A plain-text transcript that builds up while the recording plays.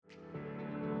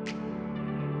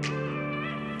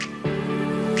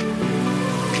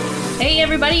Hey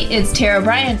everybody, it's Tara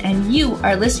Bryan, and you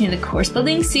are listening to the Course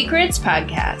Building Secrets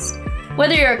podcast.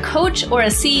 Whether you're a coach or a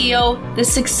CEO, the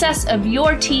success of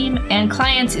your team and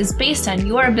clients is based on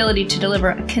your ability to deliver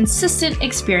a consistent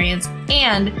experience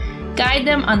and guide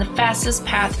them on the fastest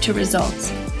path to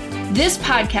results. This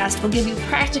podcast will give you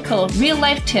practical,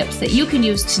 real-life tips that you can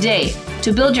use today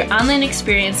to build your online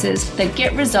experiences that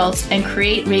get results and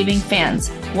create raving fans.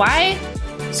 Why?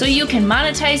 So you can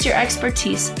monetize your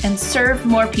expertise and serve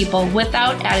more people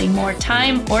without adding more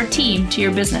time or team to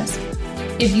your business.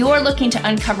 If you're looking to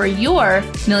uncover your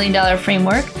 $1 million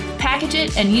framework, package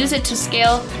it, and use it to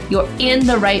scale, you're in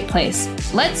the right place.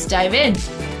 Let's dive in.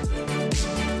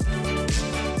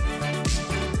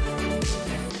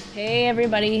 Hey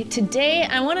everybody, today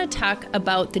I want to talk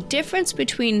about the difference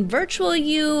between virtual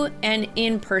you and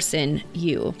in-person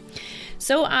you.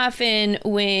 So often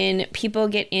when people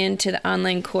get into the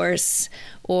online course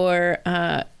or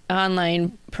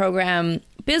online program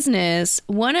business,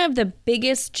 one of the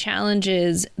biggest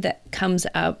challenges that comes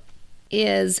up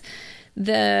is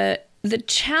the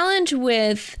challenge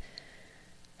with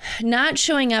not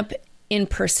showing up in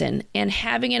person and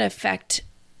having it affect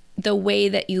the way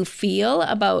that you feel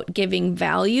about giving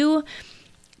value.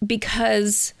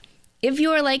 Because if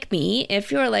you're like me,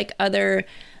 if you're like other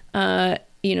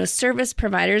service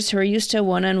providers who are used to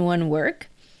one-on-one work,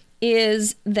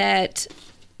 is that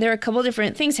there are a couple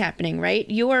different things happening, right?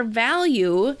 Your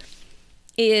value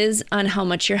is on how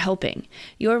much you're helping.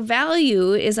 Your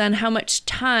value is on how much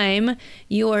time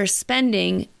you're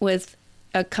spending with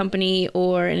a company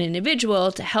or an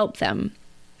individual to help them.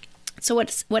 So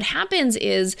what happens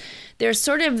is there's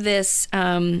sort of this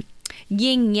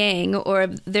yin-yang, or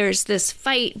there's this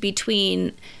fight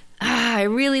between I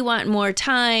really want more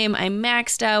time. I'm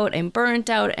maxed out. I'm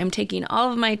burnt out. I'm taking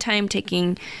all of my time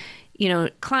taking,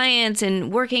 clients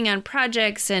and working on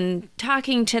projects and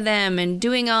talking to them and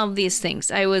doing all of these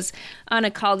things. I was on a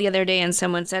call the other day and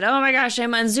someone said, "Oh my gosh,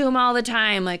 I'm on Zoom all the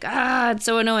time." Like, it's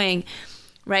so annoying,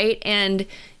 right? And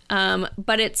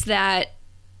but it's that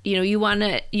you want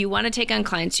to take on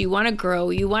clients, you want to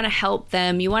grow, you want to help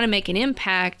them, you want to make an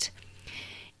impact,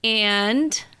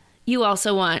 and you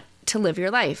also want to live your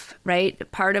life,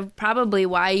 right? Part of probably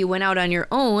why you went out on your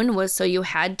own was so you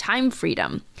had time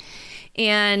freedom.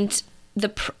 And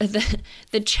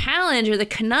the challenge or the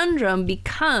conundrum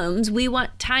becomes we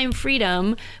want time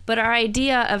freedom, but our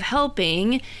idea of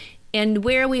helping and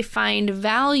where we find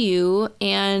value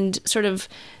and sort of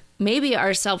maybe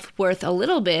our self-worth a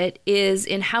little bit is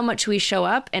in how much we show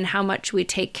up and how much we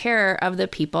take care of the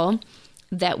people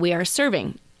that we are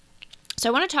serving. So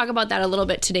I want to talk about that a little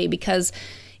bit today, because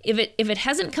if it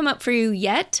hasn't come up for you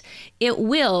yet, it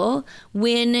will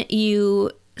when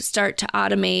you start to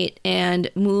automate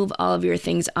and move all of your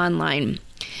things online.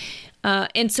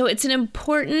 And so it's an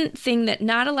important thing that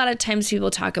not a lot of times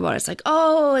people talk about. It's like,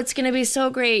 oh, it's going to be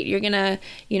so great. You're going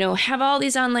to, have all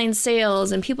these online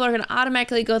sales and people are going to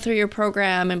automatically go through your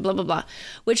program and blah, blah, blah,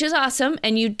 which is awesome.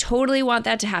 And you totally want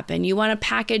that to happen. You want to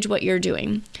package what you're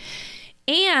doing.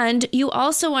 And you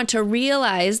also want to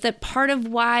realize that part of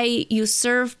why you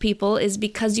serve people is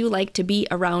because you like to be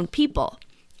around people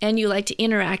and you like to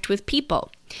interact with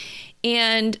people.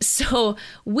 And so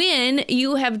when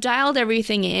you have dialed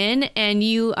everything in and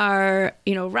you are,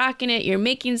 rocking it, you're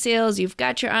making sales, you've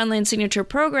got your online signature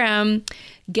program,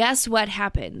 guess what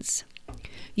happens?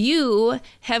 You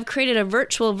have created a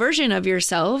virtual version of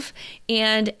yourself,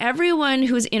 and everyone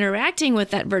who's interacting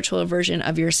with that virtual version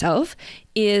of yourself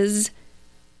is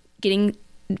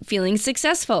feeling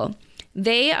successful.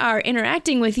 They are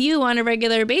interacting with you on a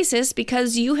regular basis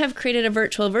because you have created a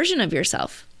virtual version of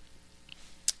yourself.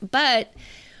 But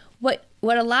what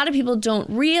a lot of people don't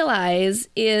realize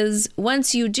is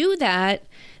once you do that,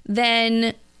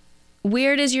 then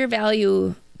where does your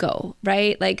value go,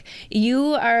 right? Like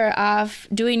you are off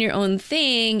doing your own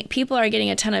thing. People are getting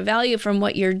a ton of value from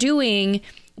what you're doing,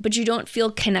 but you don't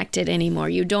feel connected anymore.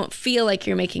 You don't feel like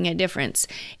you're making a difference.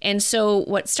 And so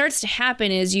what starts to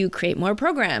happen is you create more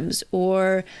programs,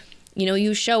 or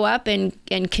you show up and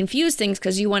confuse things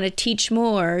because you want to teach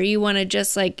more, or you want to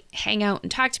just like hang out and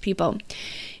talk to people.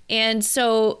 And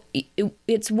so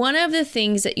it's one of the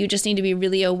things that you just need to be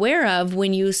really aware of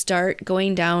when you start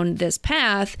going down this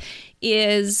path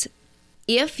is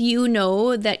if you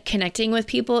know that connecting with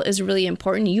people is really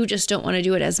important, you just don't want to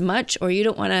do it as much, or you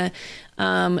don't want to,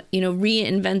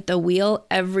 reinvent the wheel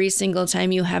every single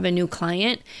time you have a new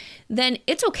client, then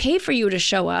it's okay for you to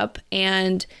show up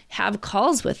and have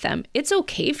calls with them. It's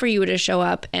okay for you to show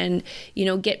up and,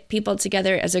 get people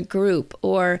together as a group,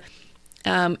 or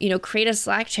create a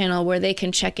Slack channel where they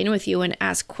can check in with you and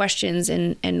ask questions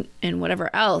and whatever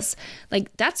else.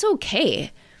 Like, that's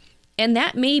okay. And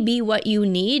that may be what you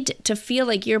need to feel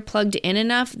like you're plugged in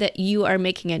enough that you are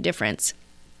making a difference,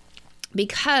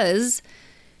 because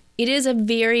it is a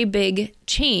very big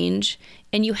change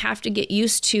and you have to get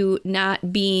used to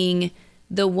not being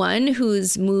the one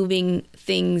who's moving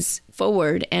things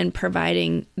forward and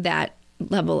providing that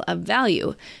level of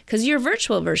value, because your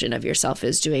virtual version of yourself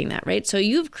is doing that, right? So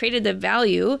you've created the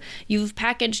value, you've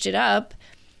packaged it up,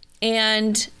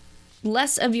 and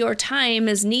less of your time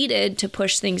is needed to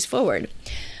push things forward.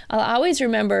 I'll always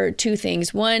remember two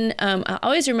things. One, I'll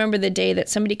always remember the day that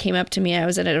somebody came up to me. I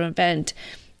was at an event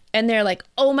and they're like,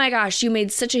 "Oh my gosh, you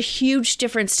made such a huge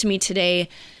difference to me today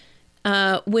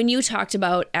when you talked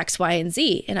about X, Y, and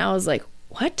Z." And I was like,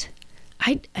 "What?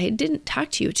 I didn't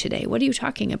talk to you today. What are you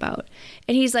talking about?"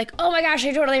 And he's like, "Oh my gosh,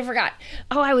 I totally forgot.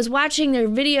 Oh, I was watching their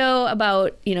video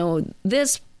about,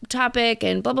 this topic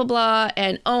and blah, blah, blah.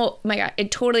 And oh my God,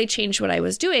 it totally changed what I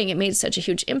was doing. It made such a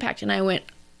huge impact." And I went,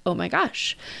 "Oh my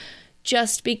gosh,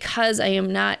 just because I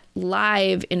am not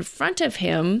live in front of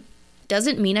him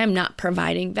doesn't mean I'm not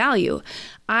providing value."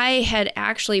 I had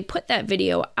actually put that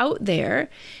video out there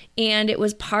and it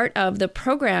was part of the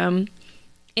program.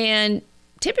 And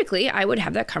typically I would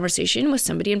have that conversation with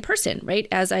somebody in person, right?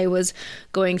 As I was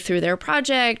going through their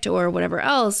project or whatever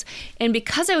else. And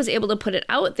because I was able to put it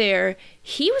out there,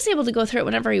 he was able to go through it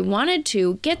whenever he wanted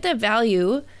to, get the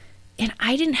value, and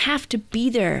I didn't have to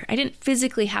be there. I didn't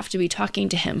physically have to be talking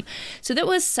to him. So that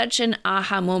was such an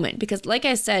aha moment, because like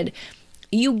I said,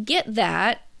 you get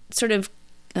that sort of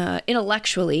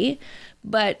intellectually,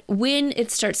 but when it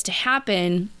starts to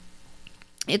happen,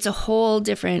 it's a whole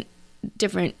different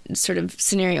sort of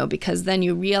scenario, because then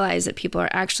you realize that people are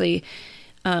actually,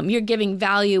 you're giving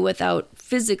value without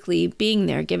physically being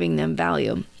there, giving them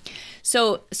value.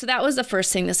 So that was the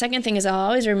first thing. The second thing is I'll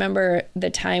always remember the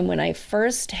time when I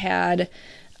first had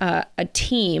a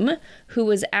team who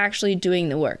was actually doing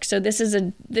the work. So this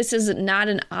is not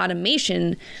an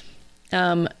automation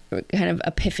kind of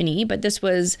epiphany, but this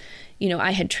was,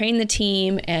 I had trained the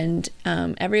team and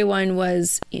everyone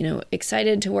was,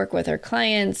 excited to work with our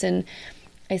clients. And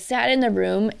I sat in the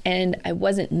room and I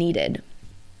wasn't needed.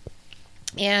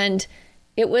 And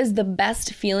it was the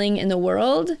best feeling in the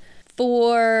world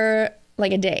for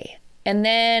like a day. And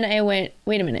then I went,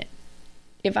 wait a minute.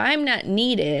 If I'm not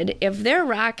needed, if they're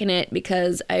rocking it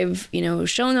because I've,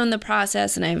 shown them the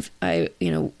process and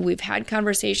we've had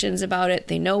conversations about it,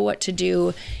 they know what to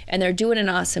do and they're doing an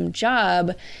awesome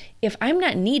job. If I'm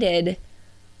not needed,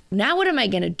 now what am I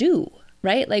going to do?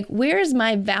 Right? Like, where's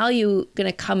my value going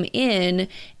to come in,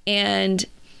 and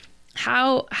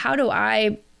how do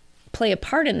I play a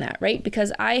part in that? Right?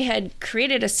 Because I had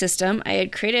created a system, I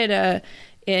had created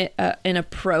an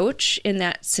approach in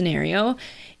that scenario,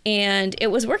 and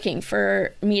it was working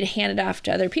for me to hand it off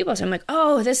to other people. So I'm like,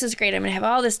 oh, this is great. I'm going to have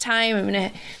all this time. I'm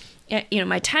going to,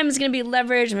 my time is going to be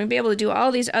leveraged. I'm going to be able to do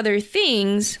all these other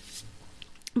things.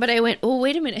 But I went, oh,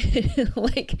 wait a minute.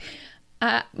 Like,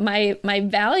 my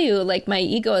value, like my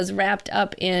ego is wrapped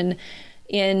up in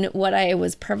what I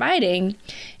was providing.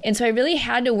 And so I really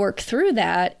had to work through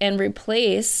that and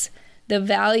replace the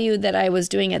value that I was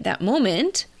doing at that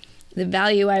moment, the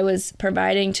value I was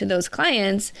providing to those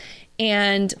clients,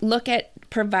 and look at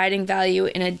providing value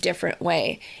in a different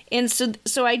way. And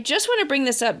so I just want to bring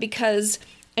this up because,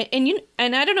 and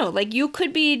I don't know, like, you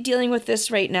could be dealing with this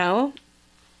right now,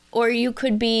 or you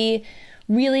could be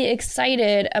really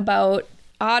excited about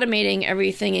automating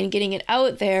everything and getting it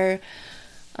out there.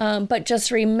 But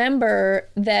just remember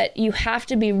that you have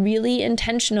to be really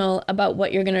intentional about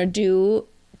what you're going to do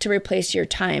to replace your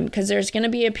time, because there's going to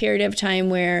be a period of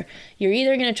time where you're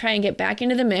either going to try and get back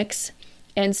into the mix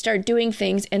and start doing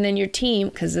things, and then your team,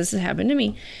 because this has happened to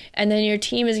me, and then your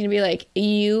team is going to be like,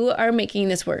 you are making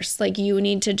this worse. Like, you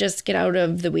need to just get out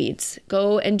of the weeds,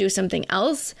 go and do something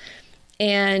else,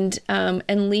 and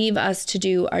leave us to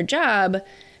do our job,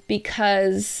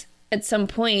 because at some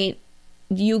point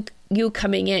you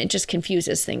coming in, it just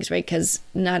confuses things, right? Because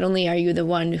not only are you the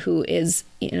one who is,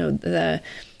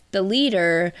 the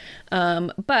leader,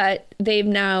 but they've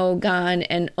now gone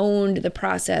and owned the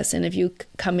process. And if you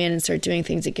come in and start doing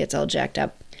things, it gets all jacked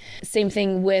up. Same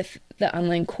thing with the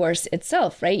online course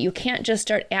itself, right? You can't just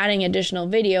start adding additional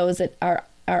videos that are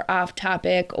off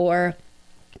topic or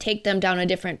take them down a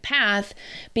different path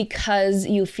because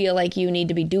you feel like you need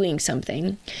to be doing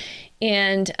something.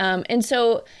 And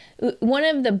so one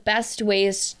of the best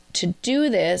ways to do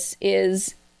this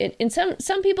is and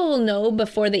some people will know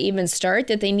before they even start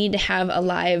that they need to have a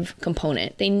live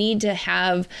component. They need to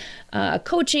have a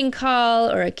coaching call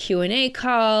or a Q&A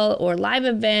call or live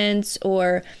events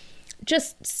or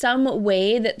just some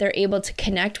way that they're able to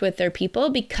connect with their people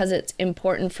because it's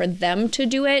important for them to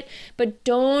do it. But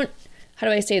don't, how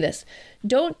do I say this?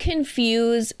 Don't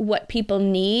confuse what people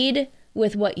need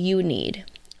with what you need,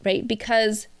 right?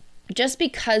 Because just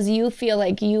because you feel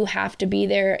like you have to be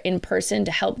there in person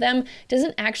to help them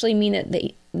doesn't actually mean that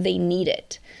they need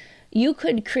it. You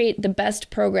could create the best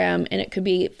program and it could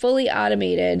be fully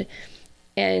automated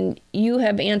and you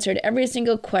have answered every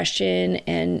single question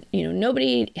and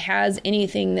nobody has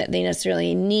anything that they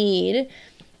necessarily need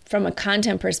from a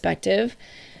content perspective.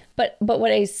 But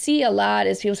what I see a lot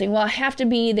is people saying, well, I have to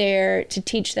be there to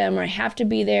teach them, or I have to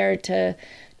be there to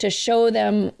show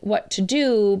them what to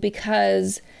do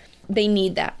because they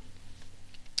need that.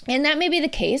 And that may be the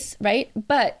case, right?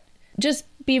 But just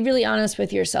be really honest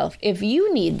with yourself. If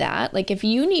you need that, like if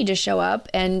you need to show up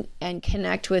and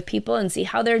connect with people and see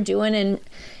how they're doing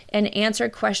and answer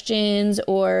questions,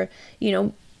 or,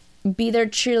 be their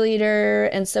cheerleader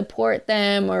and support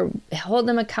them or hold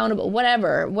them accountable,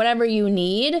 whatever you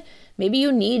need. Maybe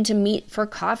you need to meet for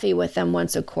coffee with them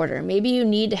once a quarter. Maybe you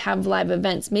need to have live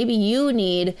events. Maybe you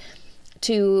need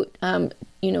to,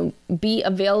 be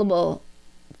available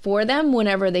for them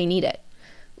whenever they need it.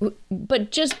 But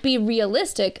just be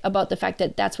realistic about the fact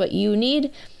that that's what you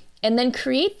need, and then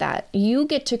create that. You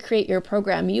get to create your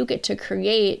program. You get to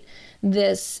create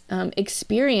this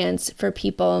experience for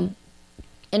people.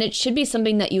 And it should be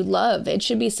something that you love. It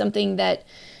should be something that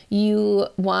you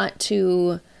want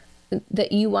to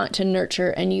nurture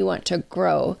and you want to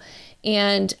grow.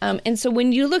 And so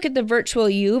when you look at the virtual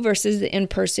you versus the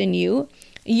in-person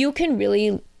you can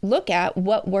really look at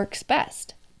what works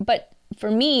best. But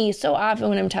for me, so often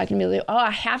when I'm talking to people,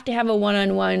 I have to have a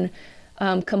one-on-one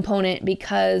component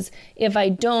because if I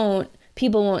don't,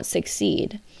 people won't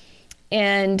succeed.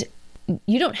 And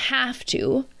you don't have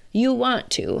to. You want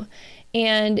to.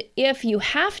 And if you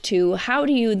have to, how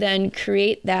do you then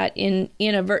create that in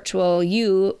a virtual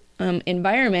you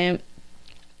environment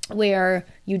where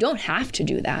you don't have to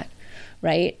do that,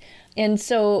 right? And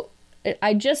so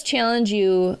I just challenge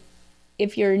you,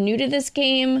 if you're new to this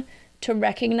game, to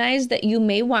recognize that you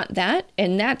may want that,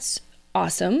 and that's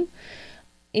awesome.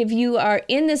 If you are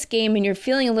in this game and you're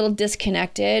feeling a little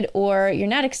disconnected, or you're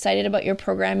not excited about your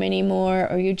program anymore,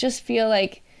 or you just feel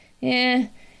like, it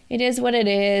is what it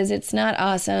is, it's not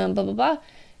awesome, blah, blah, blah,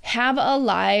 have a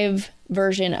live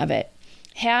version of it.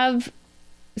 Have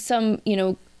some,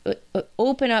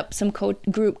 open up some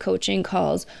group coaching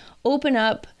calls, open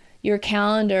up your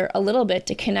calendar a little bit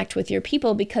to connect with your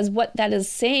people, because what that is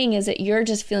saying is that you're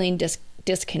just feeling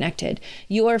disconnected.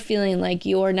 You're feeling like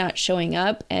you're not showing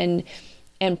up and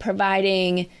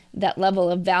providing that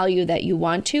level of value that you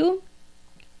want to.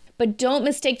 But don't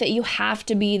mistake that you have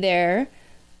to be there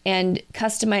and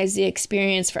customize the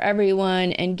experience for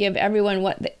everyone and give everyone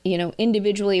what,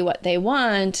 individually what they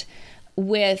want,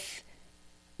 with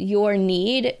your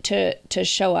need to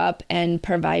show up and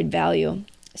provide value.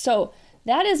 So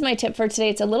that is my tip for today.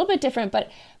 It's a little bit different,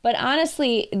 but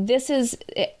honestly, this is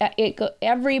it.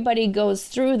 Everybody goes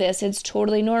through this. It's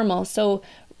totally normal. So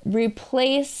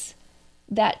replace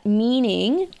that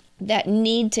meaning, that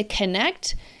need to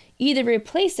connect. Either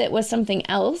replace it with something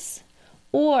else,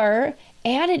 or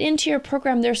add it into your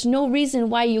program. There's no reason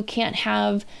why you can't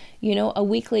have, a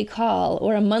weekly call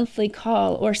or a monthly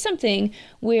call or something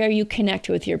where you connect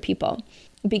with your people,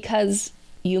 because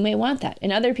you may want that.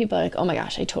 And other people are like, oh my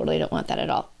gosh, I totally don't want that at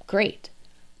all. Great.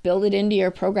 Build it into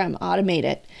your program, automate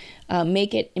it,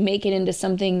 make it into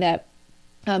something that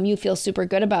you feel super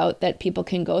good about, that people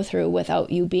can go through without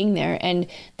you being there. And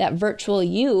that virtual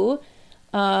you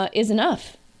is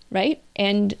enough, right?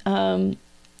 And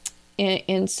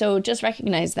so just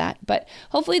recognize that. But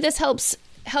hopefully this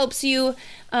helps you.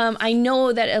 I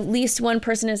know that at least one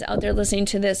person is out there listening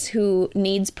to this who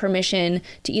needs permission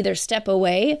to either step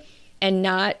away and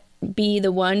not be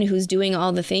the one who's doing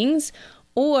all the things,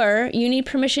 or you need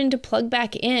permission to plug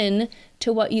back in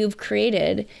to what you've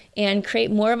created and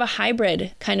create more of a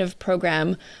hybrid kind of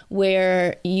program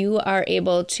where you are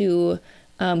able to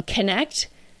connect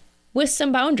with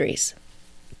some boundaries.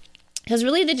 Because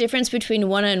really the difference between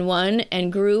one-on-one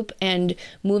and group and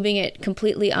moving it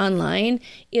completely online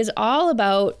is all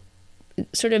about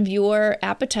sort of your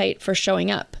appetite for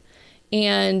showing up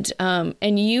and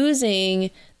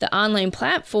using the online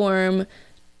platform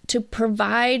to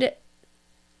provide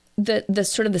the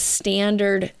sort of the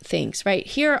standard things, right?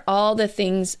 Here are all the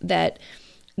things that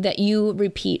that you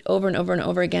repeat over and over and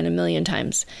over again 1,000,000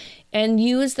 times. And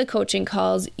use the coaching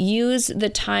calls, use the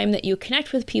time that you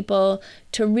connect with people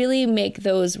to really make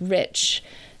those rich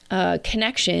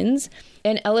connections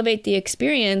and elevate the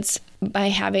experience by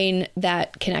having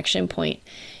that connection point.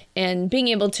 And being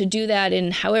able to do that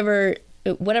in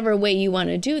whatever way you want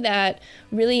to do that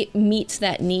really meets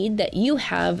that need that you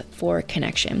have for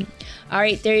connection. All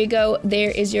right, there you go.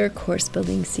 There is your course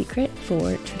building secret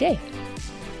for today.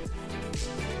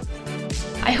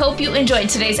 I hope you enjoyed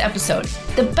today's episode.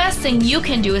 The best thing you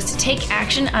can do is to take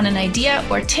action on an idea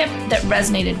or tip that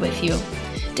resonated with you.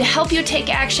 To help you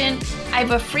take action, I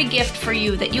have a free gift for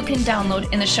you that you can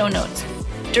download in the show notes.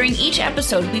 During each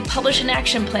episode, we publish an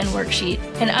action plan worksheet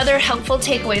and other helpful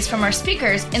takeaways from our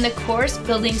speakers in the Course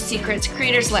Building Secrets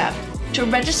Creators Lab. To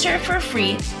register for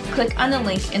free, click on the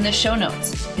link in the show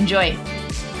notes. Enjoy.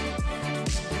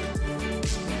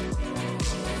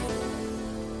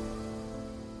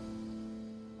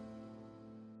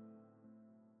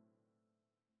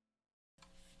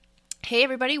 Hey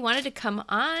everybody, wanted to come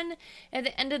on at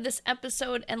the end of this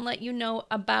episode and let you know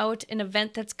about an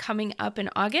event that's coming up in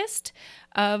August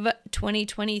of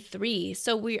 2023.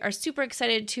 So we are super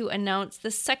excited to announce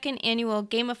the second annual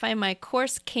Gamify My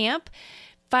Course Camp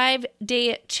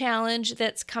 5-day challenge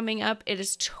that's coming up. It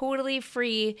is totally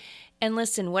free. And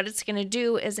listen, what it's going to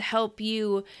do is help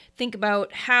you think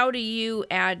about how do you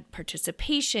add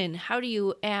participation? How do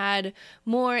you add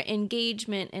more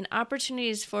engagement and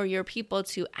opportunities for your people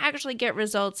to actually get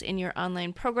results in your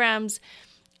online programs?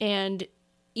 And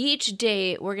each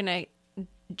day we're going to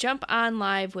jump on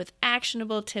live with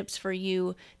actionable tips for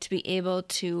you to be able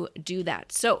to do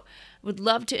that. So would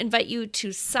love to invite you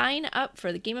to sign up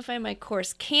for the Gamify My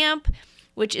Course Camp,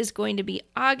 which is going to be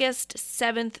August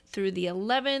 7th through the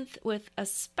 11th with a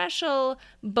special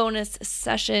bonus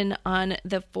session on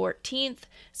the 14th.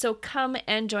 So come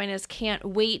and join us. Can't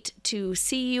wait to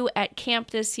see you at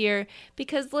camp this year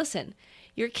because listen,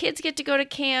 your kids get to go to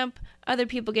camp, other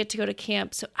people get to go to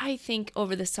camp. So I think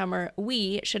over the summer,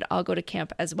 we should all go to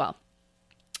camp as well.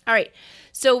 All right,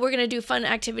 so we're going to do fun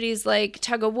activities like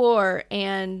tug of war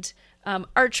and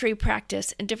archery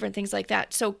practice and different things like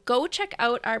that. So go check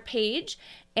out our page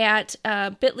at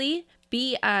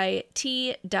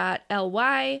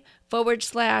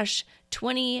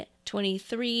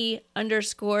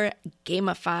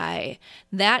bit.ly/2023_gamify.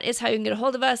 That is how you can get a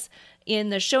hold of us.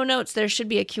 In the show notes, there should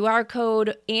be a QR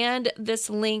code and this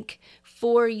link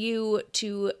for you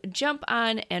to jump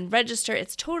on and register.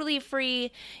 It's totally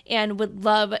free and would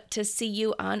love to see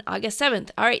you on August 7th.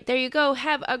 All right, there you go.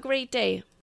 Have a great day.